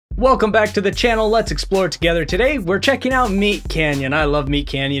Welcome back to the channel. Let's explore together. Today we're checking out Meat Canyon. I love Meat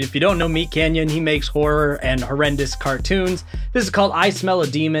Canyon. If you don't know Meat Canyon, he makes horror and horrendous cartoons. This is called I Smell a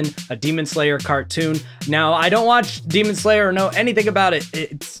Demon Slayer cartoon. Now, I don't watch Demon Slayer or know anything about it.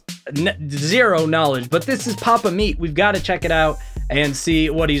 It's zero knowledge, but this is Papa Meat. We've got to check it out and see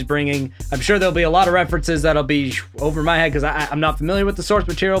what he's bringing. I'm sure there'll be a lot of references that'll be over my head because I'm not familiar with the source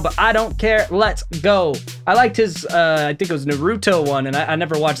material, but I don't care. Let's go. I liked his, I think it was Naruto one, and I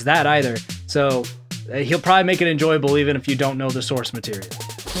never watched that either. So he'll probably make it enjoyable even if you don't know the source material.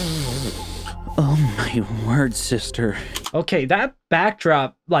 Oh my word, sister. Okay, that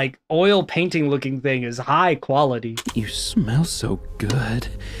backdrop, like oil painting looking thing is high quality. You smell so good,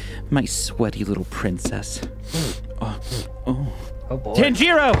 my sweaty little princess. Oh boy.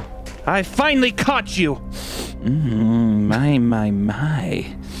 Tanjiro! I finally caught you! My.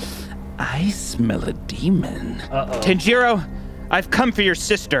 I smell a demon. Tanjiro, I've come for your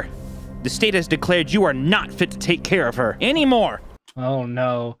sister. The state has declared you are not fit to take care of her anymore. Oh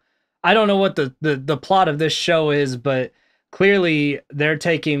no. I don't know what the plot of this show is, but clearly they're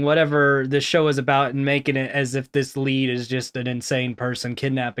taking whatever this show is about and making it as if this lead is just an insane person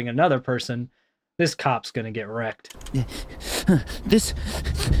kidnapping another person. This cop's gonna get wrecked. This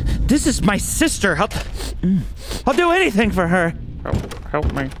is my sister. I'll do anything for her.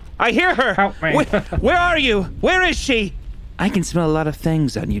 Help me. I hear her. Help me. Where are you? Where is she? I can smell a lot of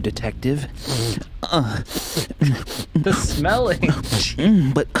things on you, detective. The smelling.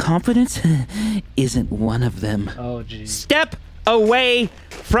 But confidence isn't one of them. Oh, geez. Step away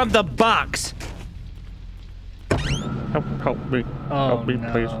from the box. Help me. Oh, Help me,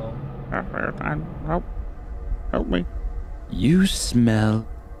 no. please. Help me. You smell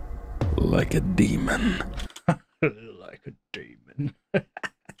like a demon. Like a demon.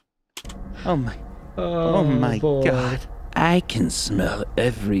 Oh my. Oh, Oh my boy. God. I can smell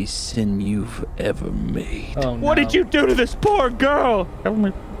every sin you've ever made. Oh, What no. did you do to this poor girl? Help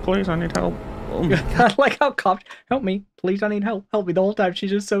me, please. I need help. Oh my God. I like how cops. Help me, please. I need help. Help me. The whole time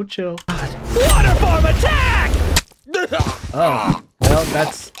she's just so chill. Water form attack! Oh, well,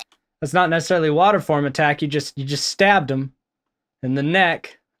 that's not necessarily water form attack. You just stabbed him in the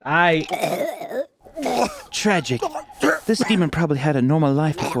neck. Tragic. This demon probably had a normal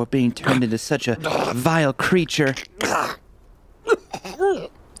life before being turned into such a vile creature.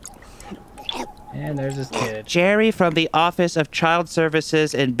 And there's his kid. Jerry from the Office of Child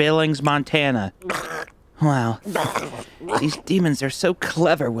Services in Billings, Montana. Wow. These demons are so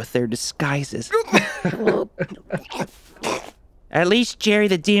clever with their disguises. At least Jerry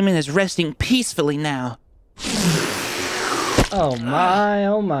the demon is resting peacefully now. Oh my,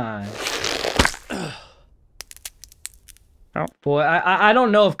 oh my. Oh. Boy, I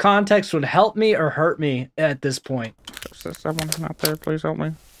don't know if context would help me or hurt me at this point. Is there someone out there? Please help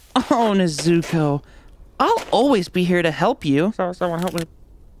me. Oh, Nezuko. I'll always be here to help you. Someone help me.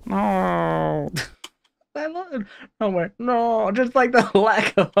 No. I love it. Oh my, no, just like the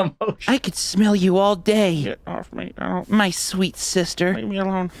lack of emotion. I could smell you all day. Get off me. Don't. My sweet sister. Leave me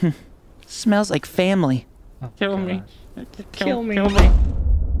alone. Smells like family. Oh, Kill me. gosh. Kill me. Kill me.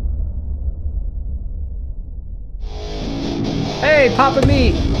 Hey, Papa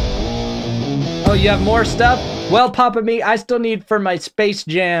Meat! Oh, you have more stuff? Well, Papa Meat, I still need for my Space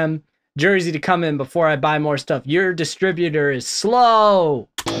Jam jersey to come in before I buy more stuff. Your distributor is slow!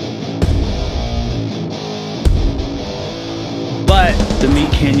 But The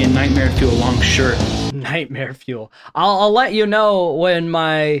Meat Canyon Nightmare Fuel long shirt. Nightmare Fuel. I'll let you know when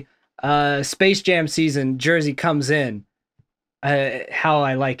my Space Jam season jersey comes in, how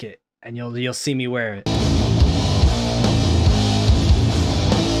I like it, and you'll see me wear it.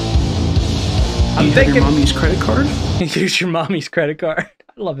 I'm thinking Your mommy's credit card? use your mommy's credit card.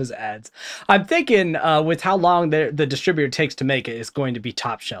 I love his ads. I'm thinking with how long the distributor takes to make it, it's going to be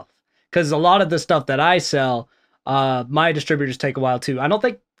top shelf. Because a lot of the stuff that I sell, my distributors take a while too. I don't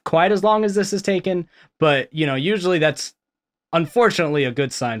think quite as long as this is taken, but you know, usually that's unfortunately a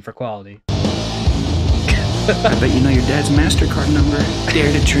good sign for quality. I bet you know your dad's MasterCard number.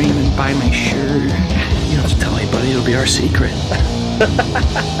 Dare to dream and buy my shirt. You don't have to tell anybody, it'll be our secret.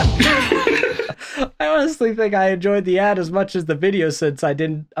 I honestly think I enjoyed the ad as much as the video since I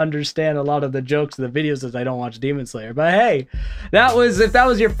didn't understand a lot of the jokes of the videos as I don't watch Demon Slayer. But hey, if that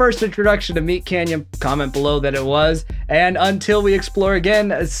was your first introduction to Meat Canyon, comment below that it was. And until we explore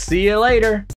again, see you later.